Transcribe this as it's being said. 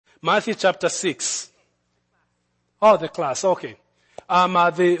Matthew chapter 6. Oh, the class, okay.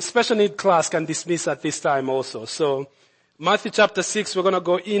 The special need class can dismiss at this time also. So, Matthew chapter 6, we're going to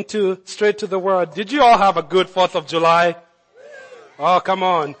go into straight to the word. Did you all have a good 4th of July? Oh, come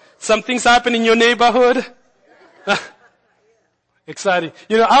on. Some things happen in your neighborhood? Exciting.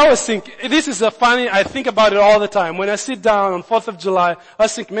 You know, I always think, this is I think about it all the time. When I sit down on 4th of July, I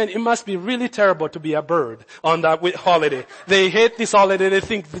think, man, it must be really terrible to be a bird on that holiday. They hate this holiday. They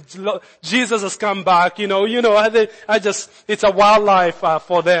think Jesus has come back, it's a wildlife,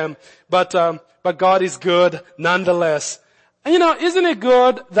 for them. But God is good nonetheless. And isn't it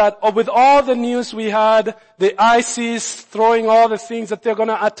good that with all the news we had, the ISIS throwing all the things that they're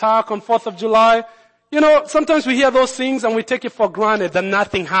gonna attack on 4th of July, sometimes we hear those things and we take it for granted that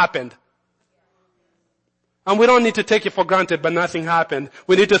nothing happened. And we don't need to take it for granted, but nothing happened.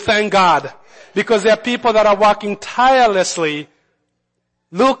 We need to thank God because there are people that are working tirelessly,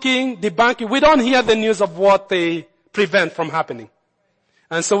 looking, debunking. We don't hear the news of what they prevent from happening.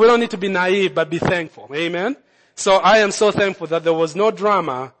 And so we don't need to be naive, but be thankful. Amen? So I am so thankful that there was no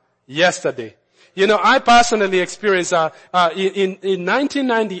drama yesterday. I personally experienced, in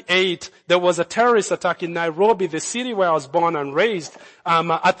 1998, there was a terrorist attack in Nairobi, the city where I was born and raised,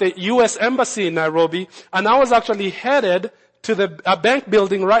 at the U.S. Embassy in Nairobi, and I was actually headed to a bank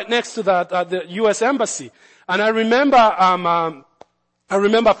building right next to the U.S. Embassy. And I remember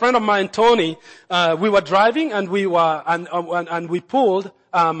a friend of mine, Tony, we were driving and we pulled,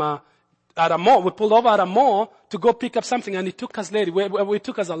 at a mall. We pulled over at a mall to go pick up something and it took us late. It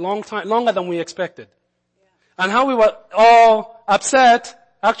took us a long time, longer than we expected. Yeah. And how we were all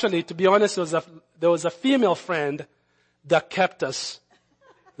upset, actually, to be honest, there was a female friend that kept us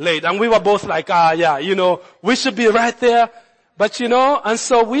late. And we were both like, we should be right there. But and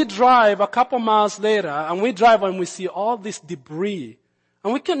so we drive a couple miles later and we drive and we see all this debris.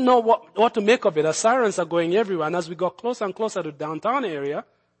 And we can't know what to make of it. The sirens are going everywhere. And as we got closer and closer to the downtown area,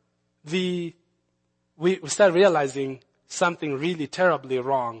 we started realizing something really terribly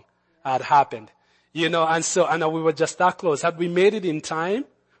wrong had happened. And we were just that close. Had we made it in time,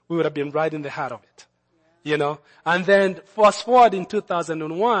 we would have been right in the heart of it. And then fast forward in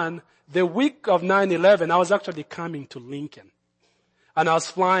 2001, the week of 9/11, I was actually coming to Lincoln. And I was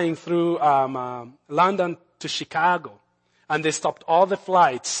flying through, London to Chicago. And they stopped all the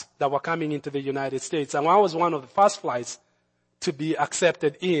flights that were coming into the United States. And I was one of the first flights to be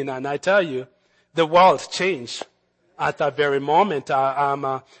accepted in, and I tell you, the world changed at that very moment.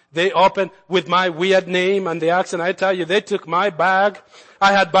 They opened with my weird name and the accent. I tell you, they took my bag.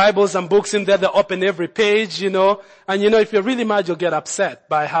 I had Bibles and books in there. They opened every page, And if you're really mad, you'll get upset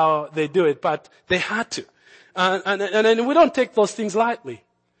by how they do it, but they had to. And we don't take those things lightly.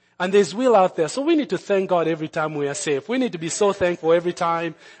 And there's will out there. So we need to thank God every time we are safe. We need to be so thankful every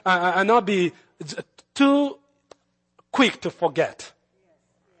time, and not be too quick to forget.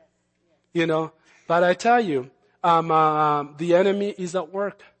 But I tell you, the enemy is at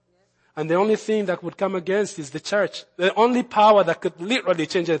work. And the only thing that would come against is the church. The only power that could literally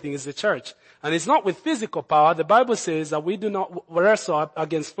change anything is the church. And it's not with physical power. The Bible says that we do not wrestle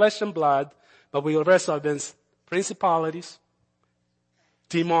against flesh and blood, but we will wrestle against principalities,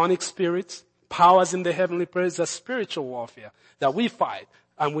 demonic spirits, powers in the heavenly places, a spiritual warfare that we fight.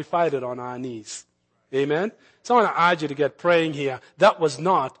 And we fight it on our knees. Amen. So I want to urge you to get praying here. That was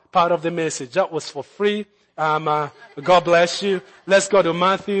not part of the message. That was for free. God bless you. Let's go to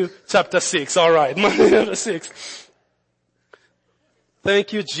Matthew chapter 6. All right. Matthew chapter 6.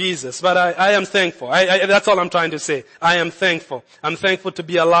 Thank you, Jesus. But I am thankful. That's all I'm trying to say. I am thankful. I'm thankful to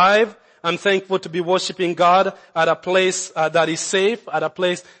be alive. I'm thankful to be worshiping God at a place that is safe, at a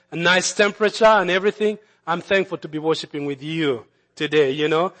place, a nice temperature and everything. I'm thankful to be worshiping with you today,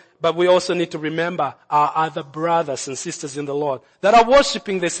 But we also need to remember our other brothers and sisters in the Lord that are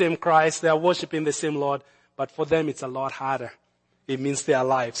worshiping the same Christ. They are worshiping the same Lord. But for them, it's a lot harder. It means they are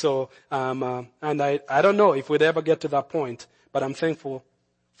alive. So, and I don't know if we'd ever get to that point, but I'm thankful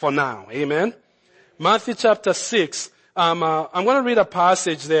for now. Amen. Matthew chapter 6. I'm going to read a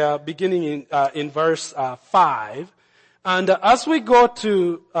passage there beginning in verse 5. And as we go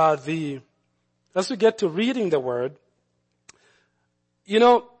to as we get to reading the word,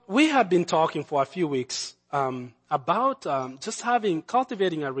 we have been talking for a few weeks about just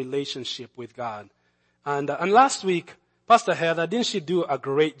cultivating a relationship with God. And last week, Pastor Heather, didn't she do a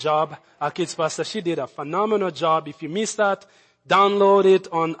great job? Our kids pastor, she did a phenomenal job. If you missed that, download it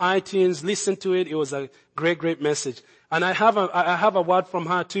on iTunes, listen to it. It was a great message. And I have a word from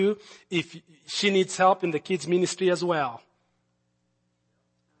her too, if she needs help in the kids ministry as well.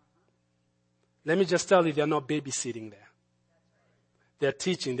 Let me just tell you, they're not babysitting there. They're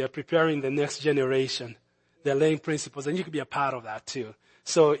teaching, they're preparing the next generation. They're laying principles, and you can be a part of that too.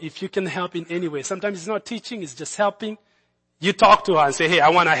 So if you can help in any way, sometimes it's not teaching, it's just helping. You talk to her and say, hey, I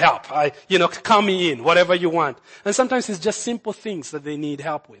want to help. Call me in, whatever you want. And sometimes it's just simple things that they need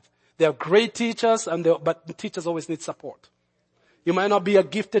help with. They're great teachers, but teachers always need support. You might not be a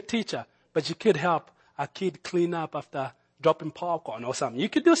gifted teacher, but you could help a kid clean up after dropping popcorn or something. You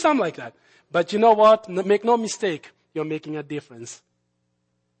could do something like that. But you know what? Make no mistake, you're making a difference.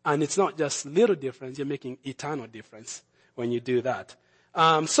 And it's not just little difference, you're making eternal difference when you do that.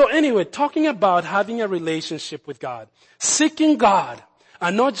 So anyway, talking about having a relationship with God, seeking God,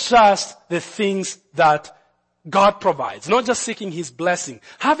 and not just the things that God provides, not just seeking His blessing,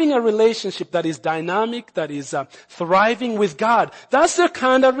 having a relationship that is dynamic, that is thriving with God. That's the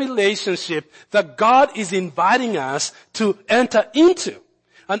kind of relationship that God is inviting us to enter into.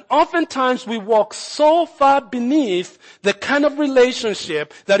 And oftentimes we walk so far beneath the kind of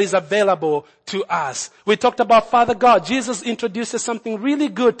relationship that is available to us. We talked about Father God. Jesus introduces something really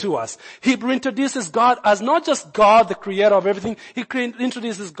good to us. He introduces God as not just God, the creator of everything. He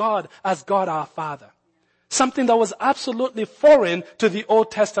introduces God as God our Father. Something that was absolutely foreign to the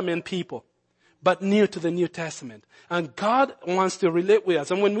Old Testament people, but new to the New Testament. And God wants to relate with us.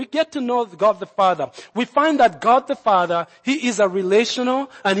 And when we get to know God the Father, we find that God the Father, He is a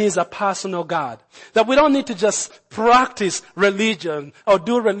relational and He is a personal God. That we don't need to just practice religion or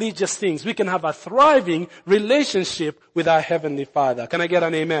do religious things. We can have a thriving relationship with our Heavenly Father. Can I get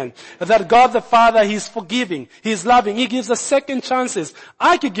an amen? That God the Father, He's forgiving, He's loving, He gives us second chances.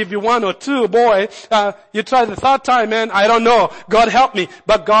 I could give you one or two, boy. You try the third time, man, I don't know. God help me.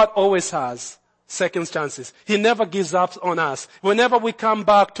 But God always has second chances. He never gives up on us. Whenever we come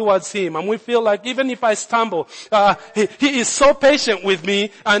back towards Him and we feel like even if I stumble, He is so patient with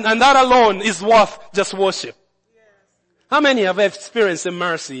me, and that alone is worth just worship. Yes. How many have experienced the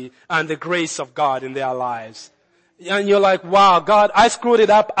mercy and the grace of God in their lives? And you're like, wow, God, I screwed it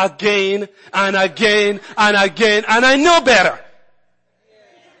up again and again and again, and I know better. Yes.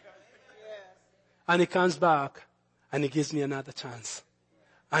 And He comes back and He gives me another chance.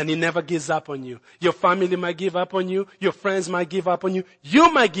 And He never gives up on you. Your family might give up on you. Your friends might give up on you.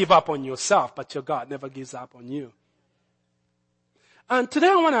 You might give up on yourself, but your God never gives up on you. And today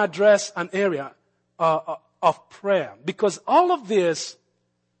I want to address an area of prayer, because all of this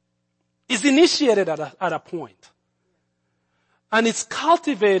is initiated at a point. And it's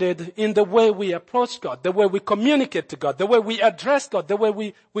cultivated in the way we approach God, the way we communicate to God, the way we address God, the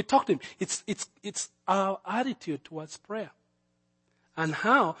way we talk to Him. It's our attitude towards prayer. And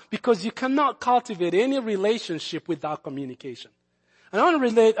how? Because you cannot cultivate any relationship without communication. And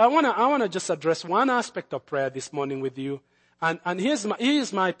I want to just address one aspect of prayer this morning with you. And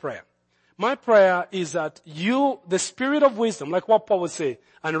here's my prayer. My prayer is that the spirit of wisdom, like what Paul would say,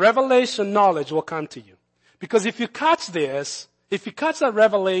 and revelation knowledge will come to you. Because if you catch this, if you catch that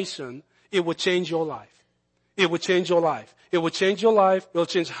revelation, it will change your life. It will change your life. It will change your life. It will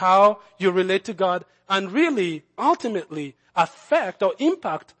change how you relate to God, and really, ultimately, affect or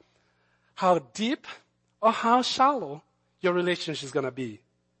impact how deep or how shallow your relationship is going to be.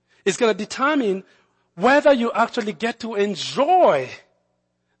 It's going to determine whether you actually get to enjoy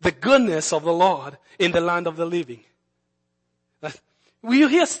the goodness of the Lord in the land of the living. You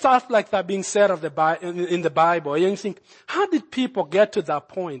hear stuff like that being said in the Bible, and you think, how did people get to that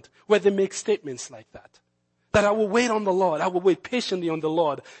point where they make statements like that? That I will wait on the Lord. I will wait patiently on the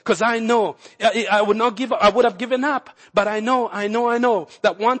Lord. Because I know I would not give up. I would have given up. But I know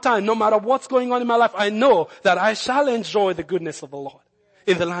that one time, no matter what's going on in my life, I know that I shall enjoy the goodness of the Lord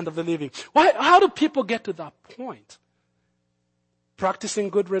in the land of the living. Why? How do people get to that point? Practicing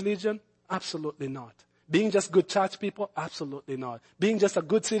good religion? Absolutely not. Being just good church people? Absolutely not. Being just a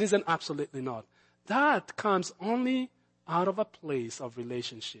good citizen? Absolutely not. That comes only out of a place of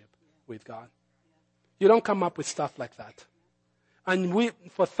relationship with God. You don't come up with stuff like that. And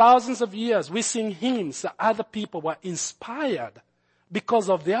for thousands of years, we sing hymns that other people were inspired because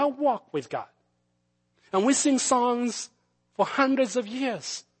of their walk with God. And we sing songs for hundreds of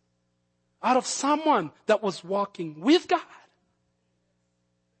years out of someone that was walking with God.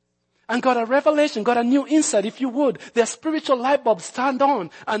 And got a revelation, got a new insight, if you would. Their spiritual light bulbs turned on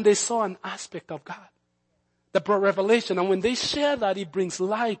and they saw an aspect of God that brought revelation. And when they share that, it brings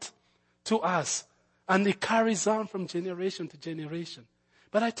light to us. And it carries on from generation to generation.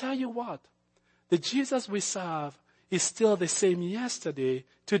 But I tell you what, the Jesus we serve is still the same yesterday,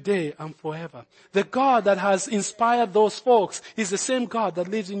 today, and forever. The God that has inspired those folks is the same God that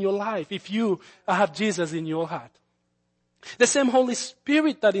lives in your life if you have Jesus in your heart. The same Holy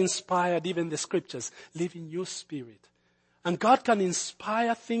Spirit that inspired even the scriptures live in your spirit. And God can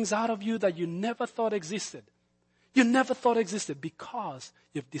inspire things out of you that you never thought existed. You never thought existed because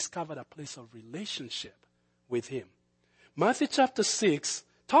you've discovered a place of relationship with Him. Matthew chapter 6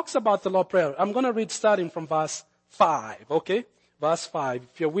 talks about the Lord's Prayer. I'm going to read starting from verse 5, okay? Verse 5,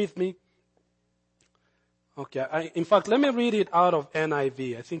 if you're with me. Okay, in fact, let me read it out of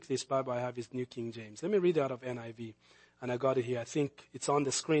NIV. I think this Bible I have is New King James. Let me read it out of NIV. And I got it here. I think it's on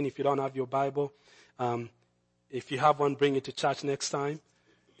the screen if you don't have your Bible. If you have one, bring it to church next time.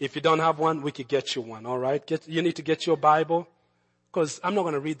 If you don't have one, we could get you one, all right? You need to get your Bible because I'm not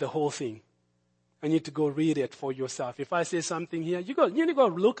going to read the whole thing. I need to go read it for yourself. If I say something here, you need to go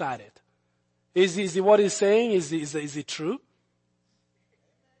look at it. Is it what he's saying? Is it true?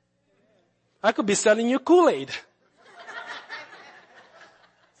 I could be selling you Kool-Aid.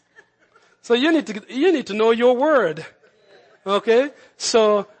 So you need to know your word. Okay?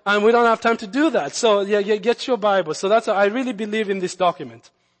 So, and we don't have time to do that. So, yeah, get your Bible. So I really believe in this document.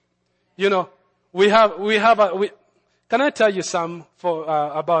 You know, can I tell you some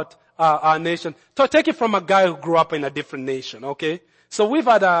about our nation? Take it from a guy who grew up in a different nation, okay? So we've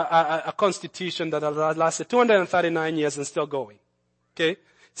had a constitution that has lasted 239 years and still going. Okay?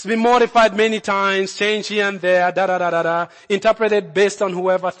 It's been modified many times, changed here and there, interpreted based on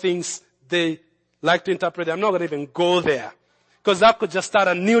whoever thinks they like to interpret it. I'm not going to even go there, because that could just start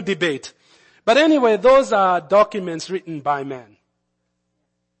a new debate. But anyway, those are documents written by men.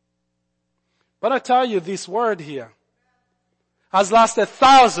 But I tell you, this word here has lasted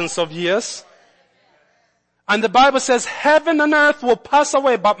thousands of years. And the Bible says heaven and earth will pass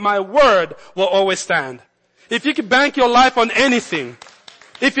away, but my word will always stand. If you could bank your life on anything,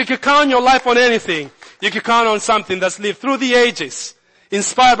 if you could count your life on anything, you could count on something that's lived through the ages,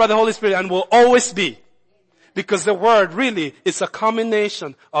 inspired by the Holy Spirit, and will always be. Because the word really is a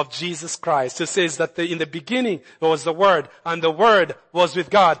combination of Jesus Christ. It says that in the beginning there was the Word, and the Word was with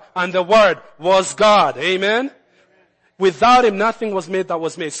God, and the Word was God. Amen? Without Him, nothing was made that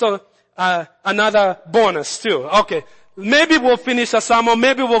was made. So, another bonus too. Okay. Maybe we'll finish a sermon,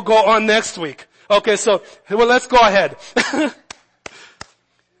 maybe we'll go on next week. Okay, so, well, let's go ahead.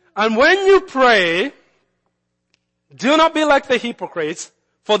 And when you pray, do not be like the hypocrites,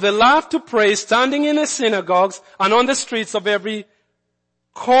 for they love to pray standing in the synagogues and on the streets of every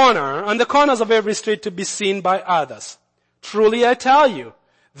corner, on the corners of every street to be seen by others. Truly I tell you,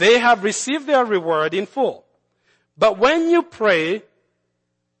 they have received their reward in full. But when you pray,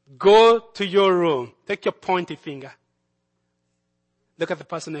 go to your room. Take your pointy finger. Look at the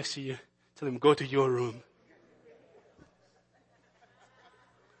person next to you. Tell them, go to your room.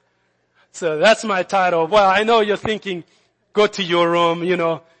 So that's my title. Well, I know you're thinking, go to your room, you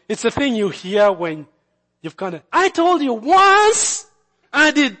know. It's a thing you hear when you've I told you once,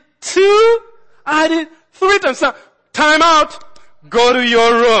 I did 2, I did 3 times. Time out. Go to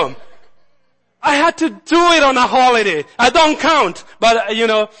your room. I had to do it on a holiday. I don't count. But, you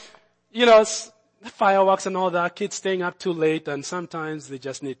know, the fireworks and all that, kids staying up too late, and sometimes they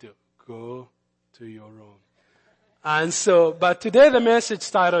just need to go to your room. And so, but today the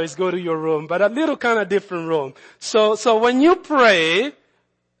message title is go to your room, but a little kind of different room. So when you pray,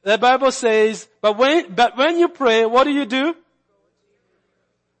 the Bible says, but when you pray, what do?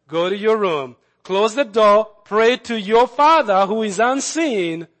 Go to your room. Close the door, pray to your Father who is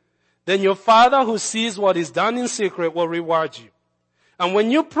unseen. Then your Father who sees what is done in secret will reward you. And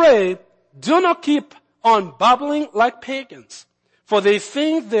when you pray, do not keep on babbling like pagans, for they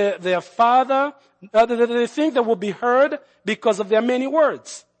think they think they will be heard because of their many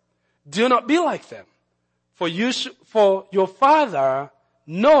words. Do not be like them, for your Father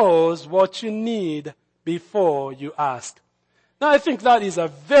knows what you need before you ask. Now I think that is a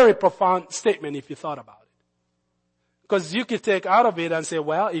very profound statement if you thought about it. Because you could take out of it and say,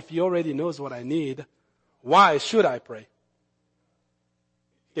 well, if He already knows what I need, why should I pray?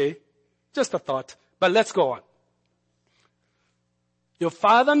 Okay? Just a thought. But let's go on. Your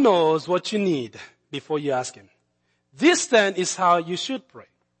Father knows what you need before you ask Him. This then is how you should pray.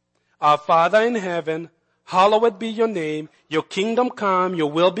 Our Father in heaven, hallowed be your name. Your kingdom come,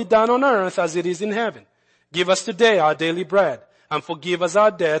 your will be done on earth as it is in heaven. Give us today our daily bread, and forgive us our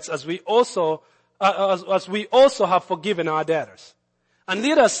debts as we also have forgiven our debtors. And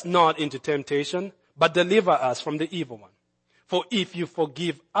lead us not into temptation, but deliver us from the evil one. For if you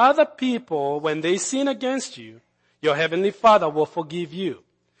forgive other people when they sin against you, your heavenly Father will forgive you.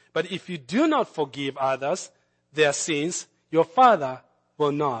 But if you do not forgive others their sins, your Father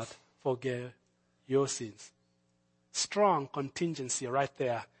will not forgive your sins. Strong contingency right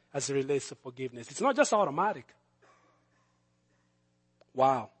there as it relates to forgiveness. It's not just automatic.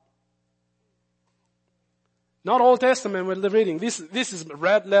 Wow. Not Old Testament we're reading. This is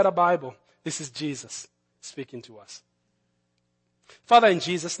red letter Bible. This is Jesus speaking to us. Father, in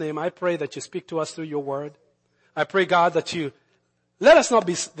Jesus' name, I pray that you speak to us through your word. I pray, God, that you let us not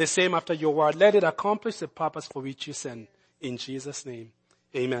be the same after your word. Let it accomplish the purpose for which you sent. In Jesus' name,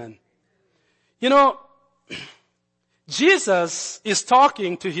 amen. You know, Jesus is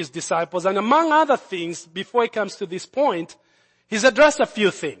talking to his disciples, and among other things, before he comes to this point, he's addressed a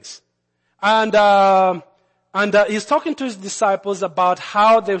few things. And he's talking to his disciples about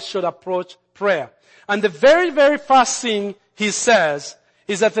how they should approach prayer. And the very, very first thing he says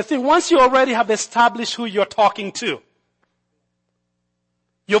is that once you already have established who you're talking to,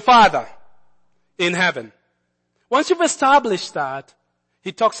 your Father in heaven. Once you've established that,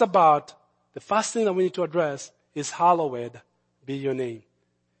 he talks about the first thing that we need to address is hallowed be your name.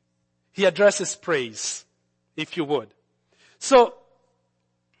 He addresses praise, if you would. So,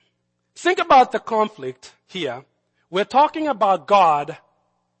 think about the conflict here. We're talking about God,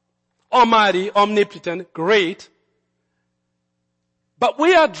 Almighty, omnipotent, great, but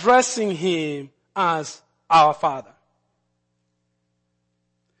we are addressing him as our Father.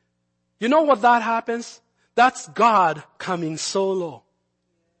 You know what that happens? That's God coming so low.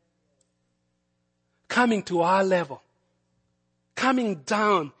 Coming to our level. Coming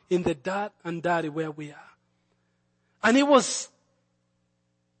down in the dirt and dirty where we are. And it was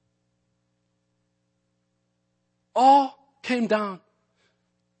all came down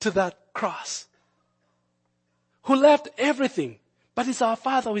to that cross. Who left everything. But it's our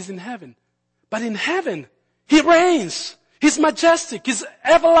Father who is in heaven. But in heaven, he reigns. He's majestic. He's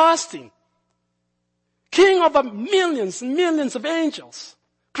everlasting. King over millions and millions of angels.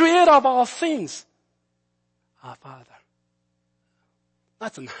 Creator of all things. Our Father.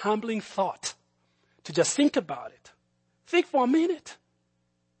 That's a humbling thought to just think about it. Think for a minute.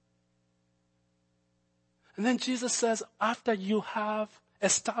 And then Jesus says, after you have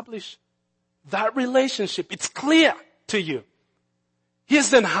established that relationship, it's clear to you. Here's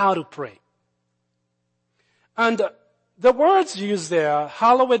then how to pray. And the words used there,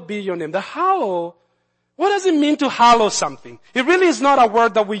 hallowed be your name. The hallow, what does it mean to hallow something? It really is not a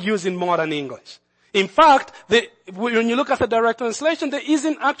word that we use in modern English. In fact, when you look at the direct translation, there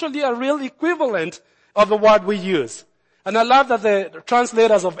isn't actually a real equivalent of the word we use. And I love that the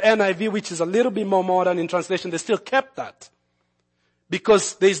translators of NIV, which is a little bit more modern in translation, they still kept that.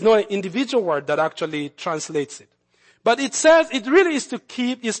 Because there is no individual word that actually translates it. But it says, it really is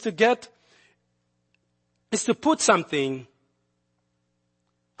to put something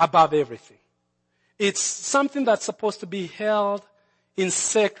above everything. It's something that's supposed to be held in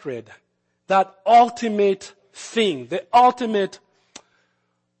sacred. That ultimate thing, the ultimate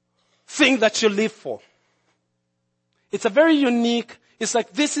thing that you live for. It's a very unique, it's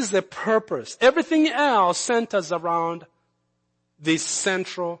like this is the purpose. Everything else centers around this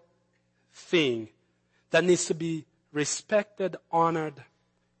central thing that needs to be respected, honored,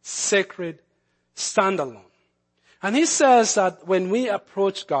 sacred, standalone. And he says that when we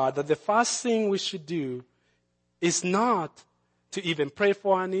approach God, that the first thing we should do is not to even pray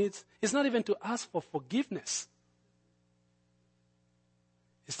for our needs. It's not even to ask for forgiveness.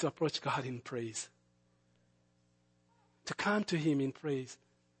 It's to approach God in praise. To come to him in praise.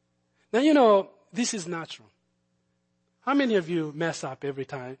 Now, this is natural. How many of you mess up every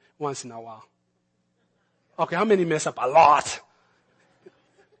time, once in a while? Okay, how many mess up a lot?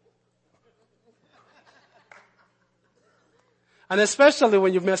 And especially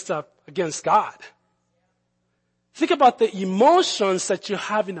when you messed up against God. Think about the emotions that you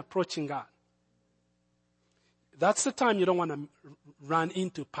have in approaching God. That's the time you don't want to run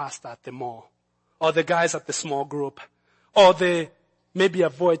into pastor at the mall. Or the guys at the small group. Or maybe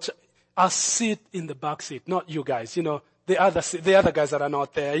avoid. I'll sit in the back seat. Not you guys, the other guys that are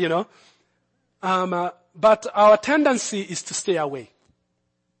not there, But our tendency is to stay away.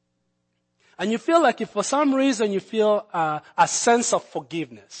 And you feel like if for some reason you feel a sense of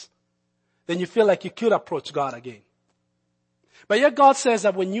forgiveness, then you feel like you could approach God again. But yet God says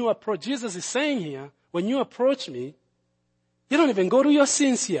that when you approach, Jesus is saying here, when you approach me, you don't even go to your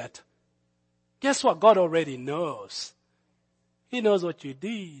sins yet. Guess what? God already knows. He knows what you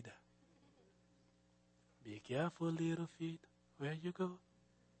did. Be careful, little feet, where you go.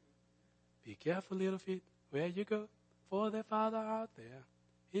 Be careful, little feet, where you go. For the Father out there,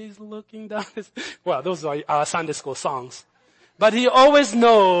 he's looking down. Well, those are our Sunday school songs. But he always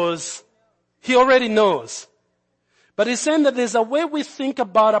knows. He already knows. But he's saying that there's a way we think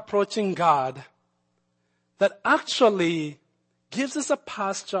about approaching God that actually gives us a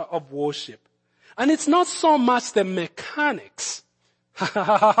posture of worship. And it's not so much the mechanics.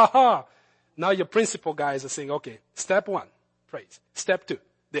 Now your principal guys are saying, okay, step 1, praise. Step 2,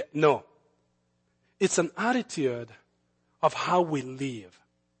 no. It's an attitude of how we live.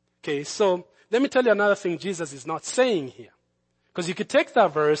 Okay, so let me tell you another thing Jesus is not saying here. Because you could take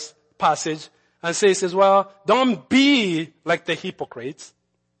that passage and say, he says, well, don't be like the hypocrites.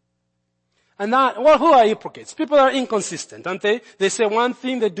 And that, well, who are hypocrites? People are inconsistent, aren't they? They say one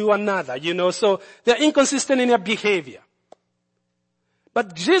thing, they do another, so they're inconsistent in their behavior.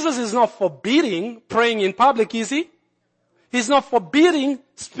 But Jesus is not forbidding praying in public, is he? He's not forbidding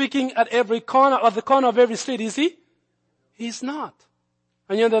speaking at every corner, at the corner of every street, is he? He's not.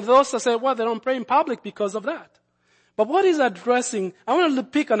 And there are those that say, well, they don't pray in public because of that. But what he's addressing, I want to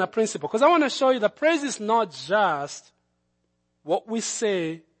pick on a principle, because I want to show you that praise is not just what we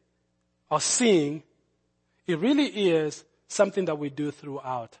say or sing. It really is something that we do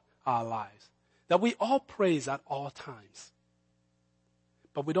throughout our lives. That we all praise at all times.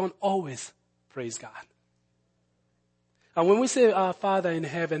 But we don't always praise God. And when we say, our Father in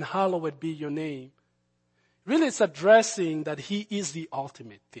heaven, hallowed be your name, really it's addressing that he is the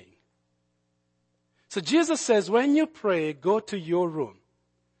ultimate thing. So Jesus says, when you pray, go to your room.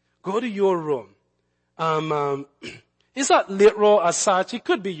 Go to your room. It's not literal as such. It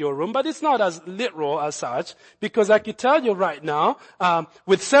could be your room, but it's not as literal as such, because I can tell you right now,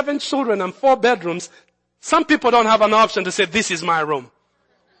 with 7 children and 4 bedrooms, some people don't have an option to say, this is my room.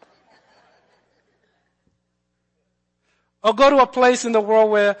 Or go to a place in the world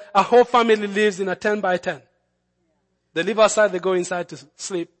where a whole family lives in a 10 by 10. They live outside, they go inside to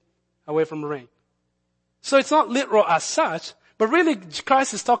sleep away from the rain. So it's not literal as such, but really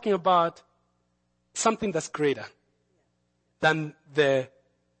Christ is talking about something that's greater than the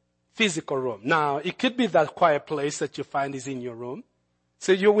physical room. Now, it could be that quiet place that you find is in your room.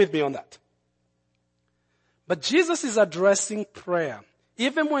 So you're with me on that. But Jesus is addressing prayer.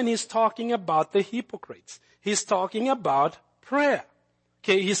 Even when he's talking about the hypocrites, he's talking about prayer.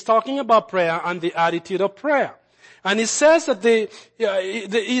 Okay, he's talking about prayer and the attitude of prayer. And he says that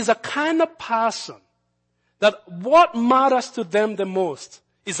he's a kind of person that what matters to them the most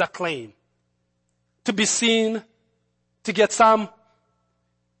is acclaim. To be seen, to get some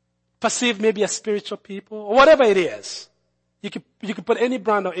perceived maybe as spiritual people, or whatever it is. You could put any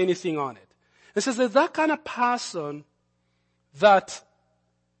brand or anything on it. It says there's that kind of person that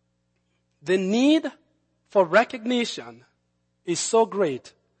the need for recognition is so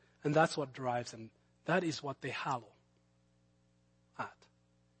great, and that's what drives them. That is what they hallow at.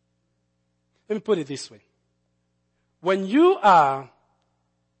 Let me put it this way. When you have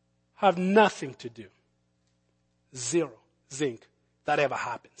nothing to do, zero, zinc, that ever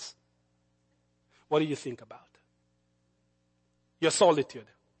happens, what do you think about? Your solitude.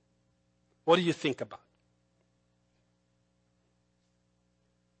 What do you think about?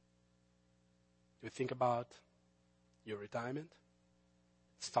 Do you think about your retirement,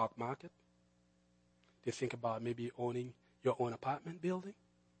 stock market? Do you think about maybe owning your own apartment building?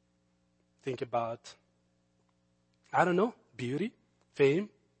 Think about, I don't know, beauty, fame,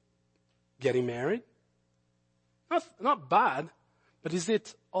 getting married? Not bad, but is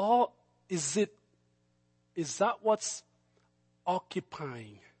that what's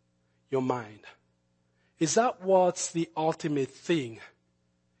occupying your mind? Is that what's the ultimate thing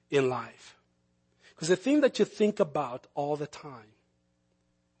in life? Because the thing that you think about all the time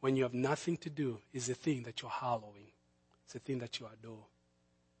when you have nothing to do is the thing that you're hallowing. It's the thing that you adore.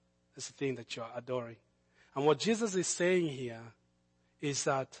 It's the thing that you're adoring. And what Jesus is saying here is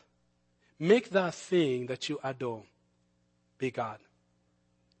that make that thing that you adore be God.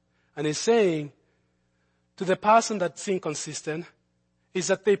 And he's saying to the person that's inconsistent is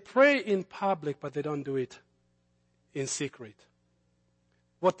that they pray in public, but they don't do it in secret.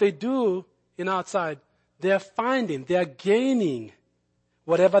 What they do in outside, they are gaining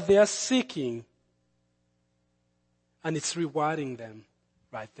whatever they are seeking, and it's rewarding them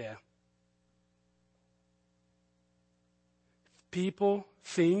right there. People,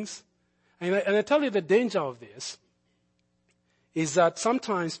 things, and I tell you the danger of this is that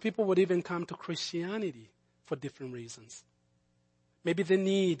sometimes people would even come to Christianity for different reasons. Maybe they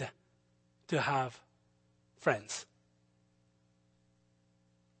need to have friends.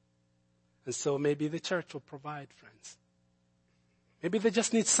 And so maybe the church will provide friends. Maybe they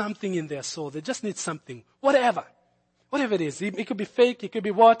just need something in their soul. They just need something. Whatever it is. It could be fake. It could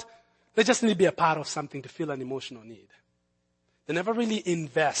be what. They just need to be a part of something to feel an emotional need. They never really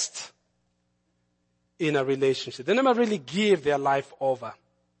invest in a relationship. They never really give their life over.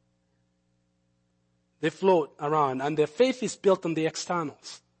 They float around and their faith is built on the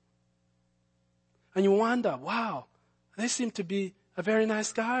externals. And you wonder, wow, they seem to be a very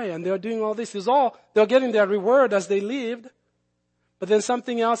nice guy and they're doing all this. They're getting their reward as they lived. But then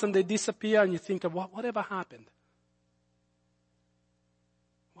something else and they disappear and you think of whatever happened?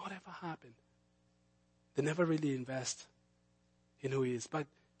 Whatever happened? They never really invest in who he is. But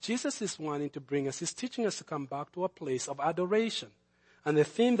Jesus is wanting to bring us, he's teaching us to come back to a place of adoration. And the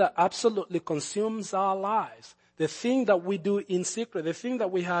thing that absolutely consumes our lives, the thing that we do in secret, the thing that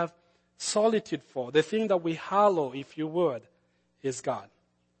we have solitude for, the thing that we hallow, if you would, is God.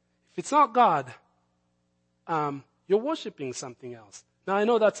 If it's not God, you're worshiping something else. Now I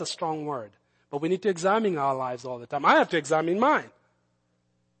know that's a strong word, but we need to examine our lives all the time. I have to examine mine.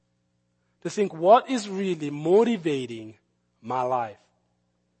 To think what is really motivating my life.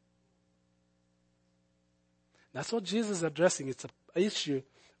 That's what Jesus is addressing. It's an issue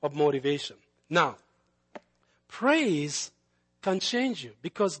of motivation. Now, praise can change you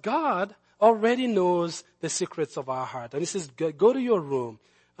because God already knows the secrets of our heart. And he says, go to your room.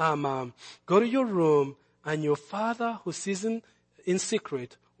 Go to your room and your Father who sees in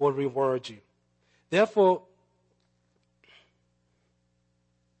secret will reward you. Therefore,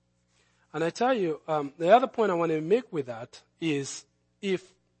 and I tell you, the other point I want to make with that is if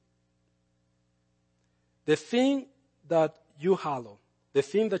the thing that you hallow, the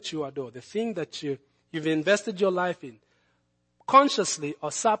thing that you adore, the thing that you've invested your life in, consciously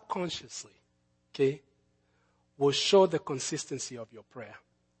or subconsciously, okay, will show the consistency of your prayer.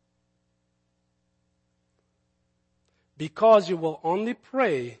 Because you will only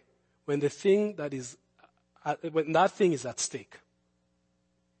pray when that thing is at stake.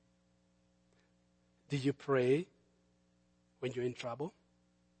 Do you pray when you're in trouble?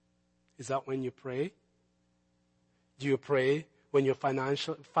 Is that when you pray? Do you pray when your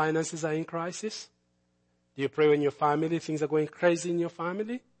finances are in crisis? Do you pray when your family, things are going crazy in your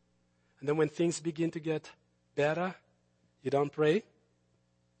family? And then when things begin to get better, you don't pray?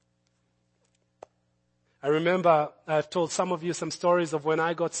 I remember I've told some of you some stories of when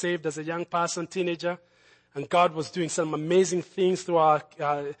I got saved as a young person, teenager, and God was doing some amazing things through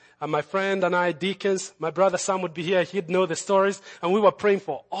my friend and I, deacons. My brother Sam would be here. He'd know the stories. And we were praying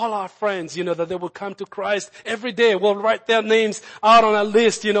for all our friends, that they would come to Christ every day. We'll write their names out on a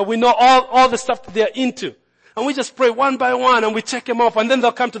list. We know all the stuff that they're into. And we just pray one by one and we check them off. And then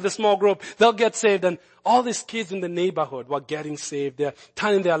they'll come to the small group. They'll get saved. And all these kids in the neighborhood were getting saved. They're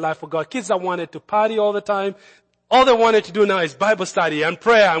turning their life for God. Kids that wanted to party all the time. All they wanted to do now is Bible study and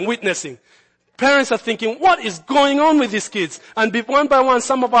prayer and witnessing. Parents are thinking, what is going on with these kids? And one by one,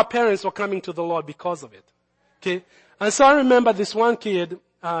 some of our parents were coming to the Lord because of it. Okay? And so I remember this one kid,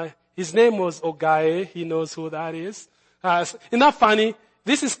 his name was Ogaye. He knows who that is. Isn't that funny?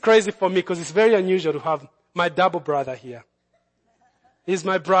 This is crazy for me because it's very unusual to have my double brother here. He's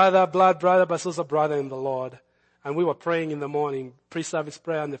my brother, blood brother, but also brother in the Lord. And we were praying in the morning, pre-service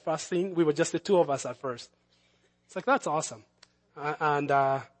prayer, and the first thing, we were just the two of us at first. It's like, that's awesome.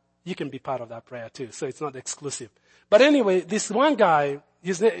 You can be part of that prayer too, so it's not exclusive. But anyway, this one guy,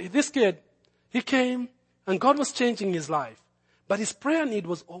 this kid, he came and God was changing his life. But his prayer need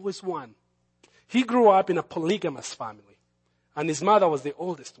was always one. He grew up in a polygamous family. And his mother was the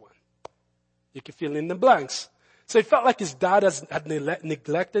oldest one. You can fill in the blanks. So it felt like his dad had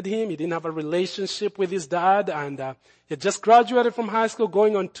neglected him. He didn't have a relationship with his dad. And he had just graduated from high school,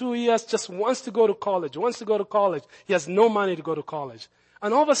 going on 2 years, just wants to go to college. He has no money to go to college.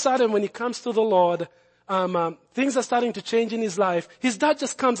 And all of a sudden, when he comes to the Lord, things are starting to change in his life. His dad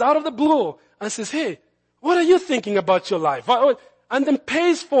just comes out of the blue and says, hey, what are you thinking about your life? And then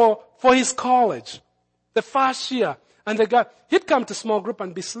pays for his college, the first year. And the guy, he'd come to small group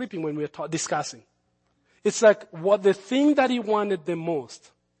and be sleeping when we were discussing. It's like the thing that he wanted the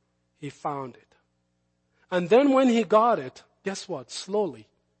most, he found it. And then when he got it, guess what? Slowly.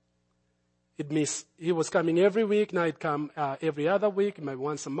 He was coming every week. Now he'd come every other week, maybe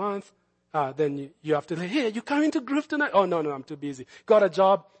once a month. Then you have to say, hey, you coming to Groove tonight? Oh, no, I'm too busy. Got a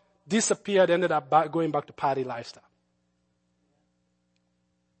job, disappeared, ended up going back to party lifestyle.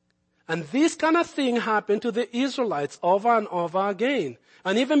 And this kind of thing happened to the Israelites over and over again.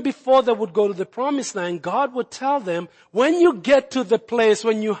 And even before they would go to the promised land, God would tell them, when you get to the place,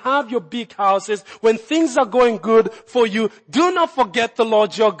 when you have your big houses, when things are going good for you, do not forget the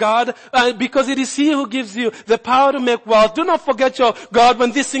Lord your God, because it is He who gives you the power to make wealth. Do not forget your God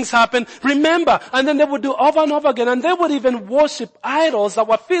when these things happen. Remember. And then they would do over and over again. And they would even worship idols that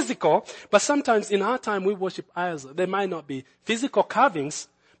were physical. But sometimes in our time we worship idols. They might not be physical carvings,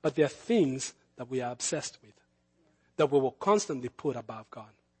 but they are things that we are obsessed with, that we will constantly put above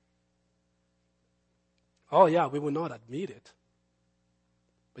God. Oh yeah, we will not admit it.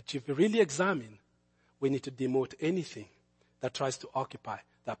 But if you really examine, we need to demote anything that tries to occupy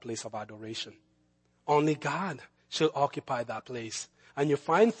that place of adoration. Only God should occupy that place. And you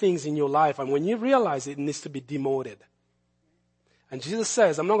find things in your life, and when you realize it needs to be demoted. And Jesus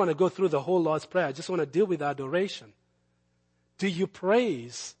says, I'm not going to go through the whole Lord's Prayer. I just want to deal with adoration. Do you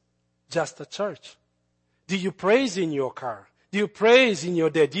praise just at church? Do you praise in your car? Do you praise in your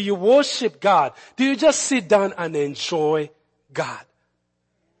day? Do you worship God? Do you just sit down and enjoy God?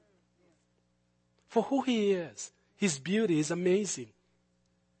 For who He is, His beauty is amazing.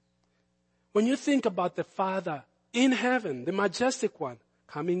 When you think about the Father in heaven, the majestic one,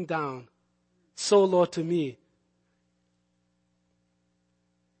 coming down, so low to me,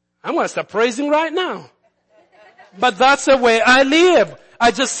 I'm going to start praising right now. But that's the way I live.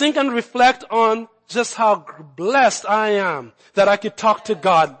 I just think and reflect on just how blessed I am that I could talk to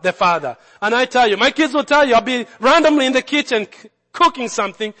God, the Father. And I tell you, my kids will tell you, I'll be randomly in the kitchen cooking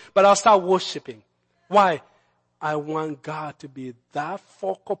something, but I'll start worshiping. Why? I want God to be that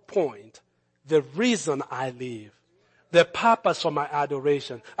focal point, the reason I live, the purpose for my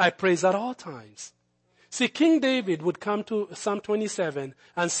adoration. I praise at all times. See, King David would come to Psalm 27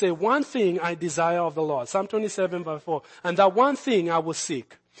 and say, one thing I desire of the Lord. Psalm 27 verse 4. And that one thing I will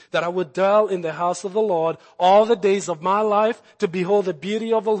seek, that I would dwell in the house of the Lord all the days of my life, to behold the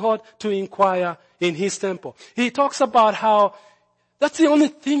beauty of the Lord, to inquire in His temple. He talks about how that's the only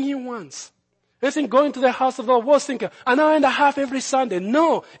thing he wants. He isn't going to the house of the Lord, was thinking, an hour and a half every Sunday.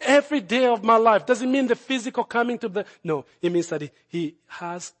 No, every day of my life. Doesn't mean the physical coming to the, no, it means that he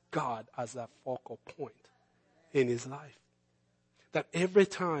has God as a focal point in his life. That every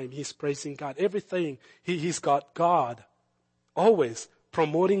time he's praising God, everything, he's got God, always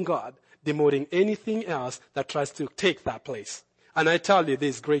promoting God, demoting anything else that tries to take that place. And I tell you,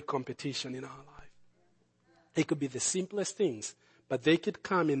 there's great competition in our life. It could be the simplest things, but they could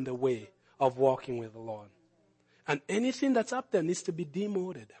come in the way of walking with the Lord. And anything that's up there needs to be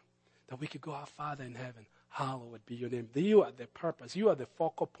demoted, that we could go, our Father in heaven, hallowed be your name. You are the purpose. You are the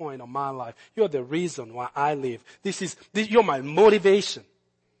focal point of my life. You are the reason why I live. You're my motivation.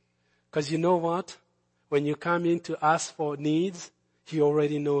 Because you know what? When you come in to ask for needs, He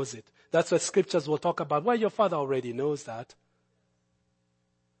already knows it. That's what scriptures will talk about. Well, your Father already knows that.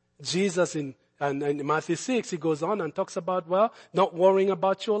 Jesus in Matthew 6, He goes on and talks about, well, not worrying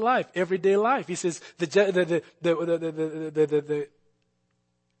about your life, everyday life. He says the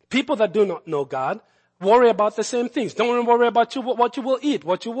people that do not know God worry about the same things. Don't worry about what you will eat,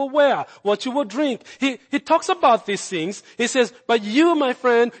 what you will wear, what you will drink. He talks about these things. He says, but you, my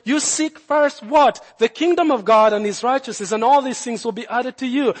friend, you seek first what? The kingdom of God and His righteousness, and all these things will be added to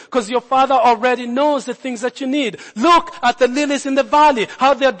you, because your Father already knows the things that you need. Look at the lilies in the valley,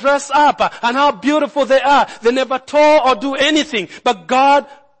 how they're dressed up and how beautiful they are. They never toil or do anything, but God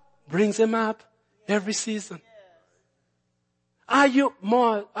brings them up every season. Are you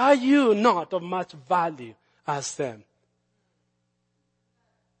not of much value as them?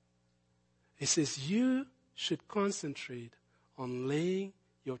 He says you should concentrate on laying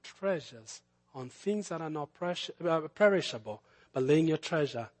your treasures on things that are not perishable, but laying your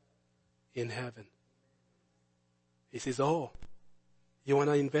treasure in heaven. He says, oh, you want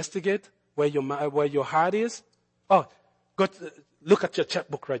to investigate where your heart is? Oh, look at your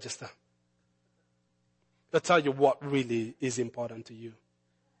checkbook register. They'll tell you what really is important to you.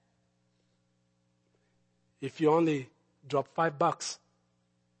 If you only drop $5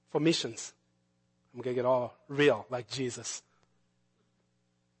 for missions, I'm going to get all real like Jesus.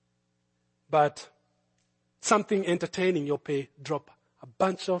 But something entertaining you'll drop a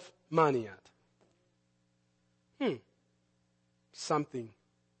bunch of money at. Something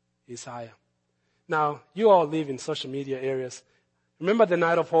is higher. Now, you all live in social media areas. Remember the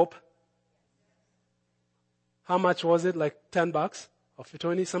Night of Hope? How much was it? Like $10 or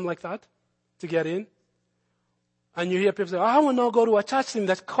 $20, something like that, to get in? And you hear people say, I will not go to a church thing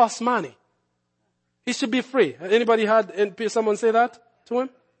that costs money. It should be free. Anybody had someone say that to him?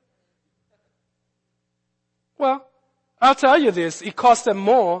 Well, I'll tell you this. It cost them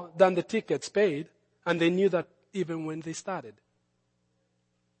more than the tickets paid. And they knew that even when they started.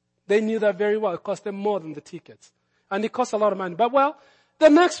 They knew that very well. It cost them more than the tickets. And it cost a lot of money. But well, the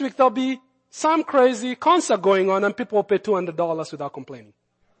next week there'll be some crazy concert going on and people will pay $200 without complaining.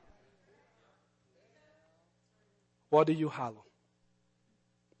 What do you hallow?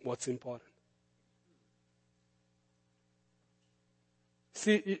 What's important?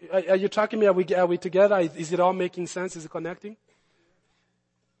 See, are you tracking me? Are we together? Is it all making sense? Is it connecting?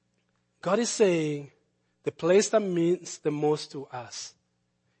 God is saying the place that means the most to us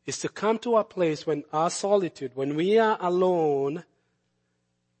is to come to a place when our solitude, when we are alone,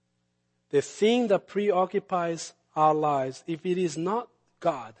 the thing that preoccupies our lives, if it is not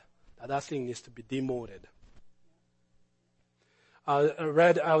God, that thing needs to be demoted.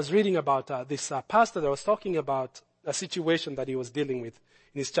 I was reading about this pastor that was talking about a situation that he was dealing with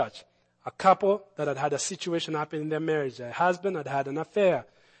in his church. A couple that had had a situation happen in their marriage. A husband had had an affair,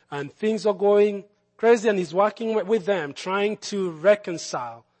 and things were going crazy, and he's working with them, trying to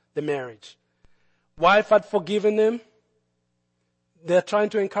reconcile the marriage. Wife had forgiven him. They're trying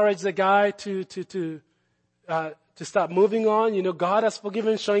to encourage the guy to start moving on. You know, God has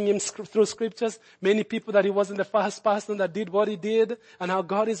forgiven, showing him through scriptures many people that he wasn't the first person that did what he did, and how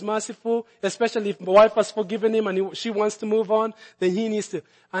God is merciful, especially if the wife has forgiven him and she wants to move on, then he needs to.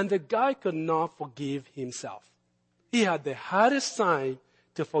 And the guy could not forgive himself. He had the hardest time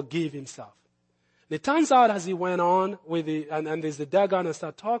to forgive himself. And it turns out as he went on with and as the Dagon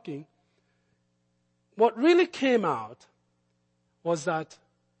started talking, what really came out was that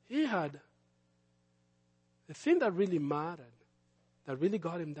he had the thing that really mattered, that really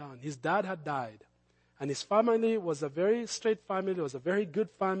got him down. His dad had died, and his family was a very straight family, it was a very good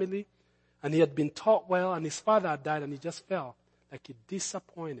family, and he had been taught well, and his father had died, and he just felt like he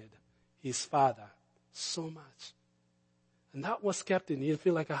disappointed his father so much. And that was kept in. He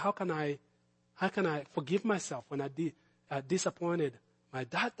feel like, how can I forgive myself when I disappointed my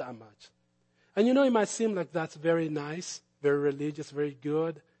dad that much? And you know, it might seem like that's very nice, very religious, very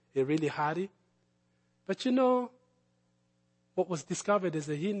good, really hearty. But you know, what was discovered is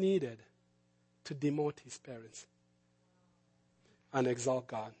that he needed to demote his parents and exalt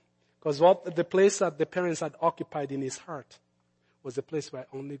God. Because the place that the parents had occupied in his heart was the place where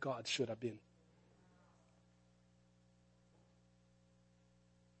only God should have been.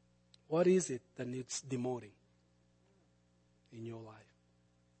 What is it that needs demoting in your life?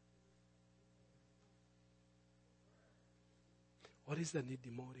 What is that need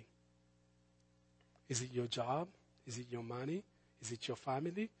demoting? Is it your job? Is it your money? Is it your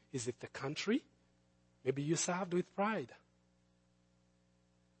family? Is it the country? Maybe you served with pride.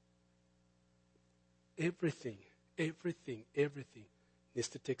 Everything needs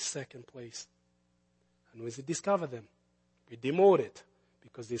to take second place. And when we discover them, we demote it,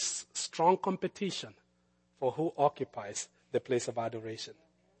 because there's strong competition for who occupies the place of adoration.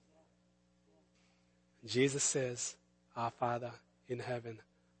 Jesus says, "Our Father in heaven,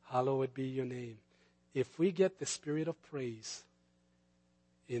 hallowed be your name." If we get the spirit of praise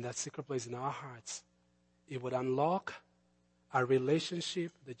in that secret place in our hearts, it would unlock a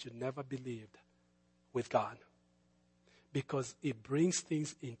relationship that you never believed with God, because it brings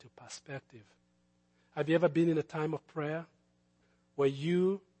things into perspective. Have you ever been in a time of prayer where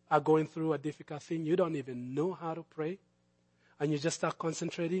you are going through a difficult thing, you don't even know how to pray, and you just start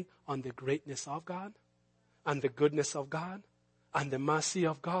concentrating on the greatness of God and the goodness of God and the mercy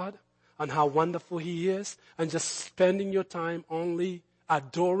of God and how wonderful He is, and just spending your time only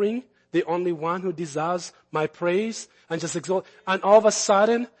adoring the only one who deserves my praise, and just exalt. And all of a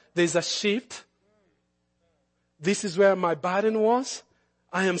sudden, there's a shift. This is where my burden was.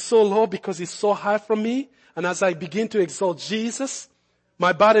 I am so low because it's so high from me. And as I begin to exalt Jesus,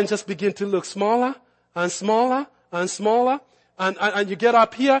 my burden just begins to look smaller and smaller and smaller. And you get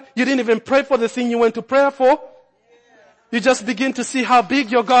up here, you didn't even pray for the thing you went to prayer for. You just begin to see how big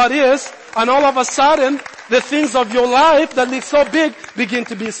your God is, and all of a sudden, the things of your life that look so big begin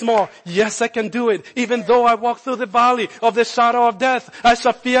to be small. Yes, I can do it. Even though I walk through the valley of the shadow of death, I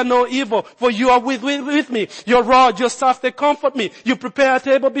shall fear no evil, for you are with me. Your rod, your staff, they comfort me. You prepare a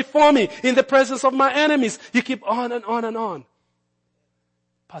table before me in the presence of my enemies. You keep on and on and on.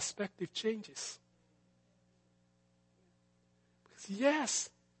 Perspective changes. Because yes,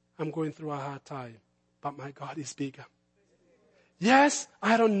 I'm going through a hard time, but my God is bigger. Yes,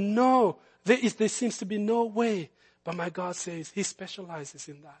 I don't know. There seems to be no way. But my God says He specializes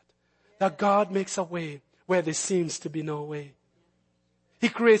in that. That God makes a way where there seems to be no way. He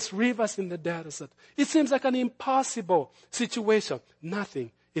creates rivers in the desert. It seems like an impossible situation. Nothing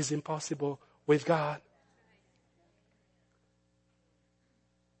is impossible with God.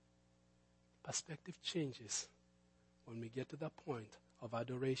 Perspective changes when we get to that point of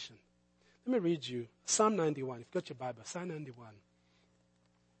adoration. Let me read you Psalm 91. If you've got your Bible, Psalm 91.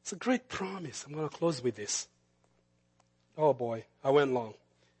 It's a great promise. I'm going to close with this. Oh boy, I went long.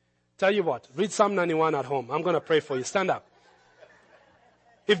 Tell you what, read Psalm 91 at home. I'm going to pray for you. Stand up.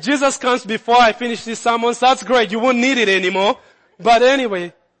 If Jesus comes before I finish this sermon, that's great. You won't need it anymore. But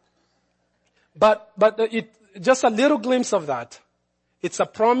anyway, but just a little glimpse of that. It's a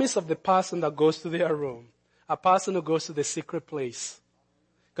promise of the person that goes to their room. A person who goes to the secret place.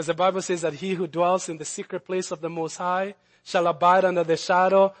 Because the Bible says that he who dwells in the secret place of the Most High shall abide under the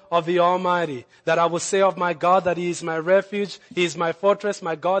shadow of the Almighty. That I will say of my God that He is my refuge, He is my fortress,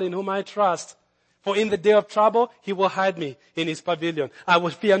 my God in whom I trust. For in the day of trouble, He will hide me in His pavilion. I will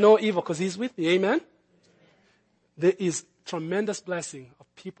fear no evil because He's with me. Amen? There is tremendous blessing of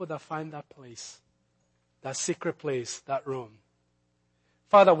people that find that place, that secret place, that room.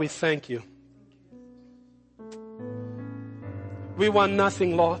 Father, we thank You. We want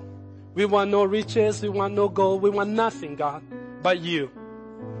nothing, Lord. We want no riches. We want no gold. We want nothing, God, but You.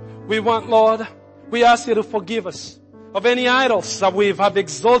 We want, Lord, we ask You to forgive us of any idols that we have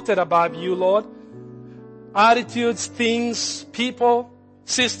exalted above You, Lord. Attitudes, things, people,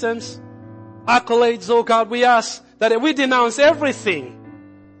 systems, accolades, oh God. We ask that we denounce everything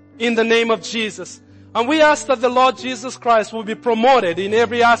in the name of Jesus. And we ask that the Lord Jesus Christ will be promoted in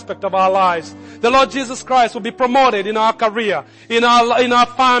every aspect of our lives. The Lord Jesus Christ will be promoted in our career, in our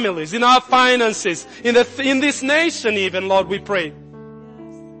families, in our finances, in this nation even, Lord, we pray.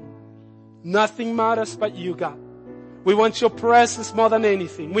 Nothing matters but You, God. We want Your presence more than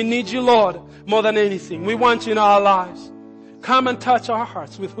anything. We need You, Lord, more than anything. We want You in our lives. Come and touch our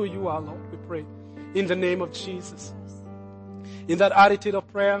hearts with who You are, Lord, we pray. In the name of Jesus. In that attitude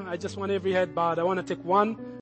of prayer, I just want every head bowed. I want to take one